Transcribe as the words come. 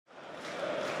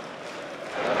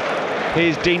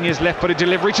Here's Dinia's left-footed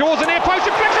delivery towards the near post,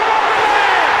 deflection off the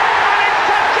there! And it's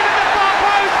touched in the far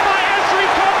post by Esri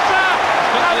Konsa!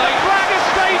 And the flag has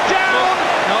stayed down!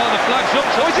 No, the flag's up.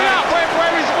 Oh, is it up?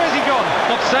 Where's he gone?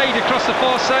 Offside, across the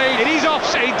far side. It is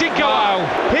offside, it did go out.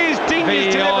 Here's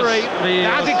Dinia's delivery.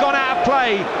 Has it gone out of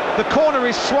play? The corner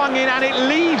is swung in and it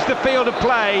leaves the field of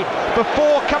play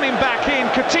before coming back in.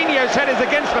 Coutinho's head is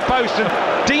against the post and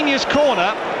Dinia's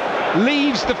corner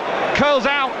curls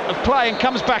out of play and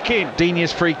comes back in.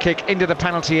 Dinia's free kick into the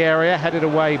penalty area, headed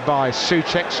away by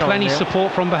Souček. Plenty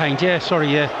support from behind, yeah.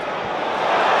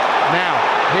 Now,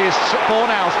 here's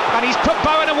Fornals, and he's put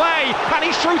Bowen away, and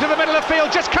he's through to the middle of the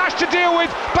field, just Cash to deal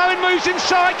with. Bowen moves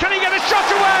inside, can he get a shot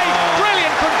away?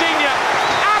 Brilliant from Dinia.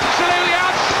 Absolutely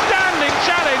outstanding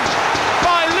challenge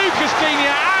by Lucas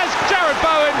Dinia, as Jared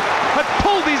Bowen had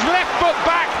pulled his left foot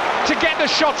back to get the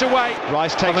shot away.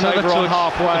 Rice takes over on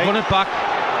halfway. Run it back.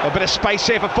 A bit of space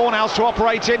here for Fornals to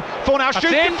operate in. Fornals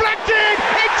shoots, deflected!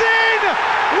 It's in!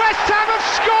 West Ham have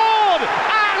scored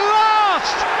at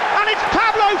last! And it's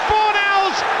Pablo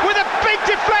Fornals with a big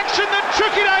deflection that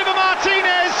took it over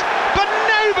Martinez, but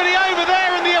nobody over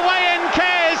there in the away end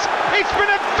cares. It's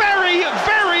been a very,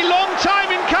 very long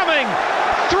time in coming.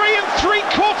 3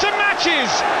 3/4 matches,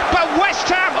 but West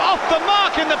Ham off the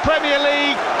mark in the Premier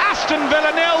League. Aston Villa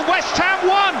 0, West Ham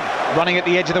 1. Running at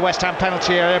the edge of the West Ham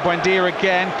penalty area, Buendia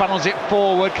again, funnels it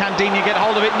forward. Can Dinia get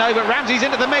hold of it? No, but Ramsey's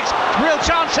into the mix. Real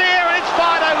chance here, and it's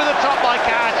fired over the top by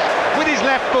Cash with his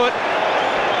left foot.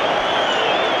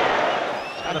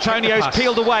 Antonio's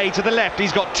peeled away to the left,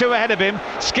 he's got 2 ahead of him,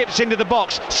 skips into the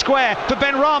box, square for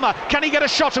Benrahma, can he get a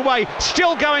shot away?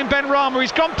 Still going Benrahma,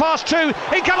 he's gone past 2,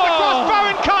 he comes across,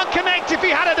 Bowen can't connect, if he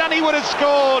had done he would have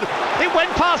scored. It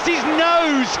went past his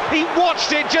nose, he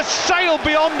watched it just sail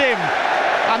beyond him,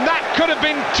 and that could have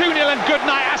been 2-0 and good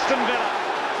night Aston Villa.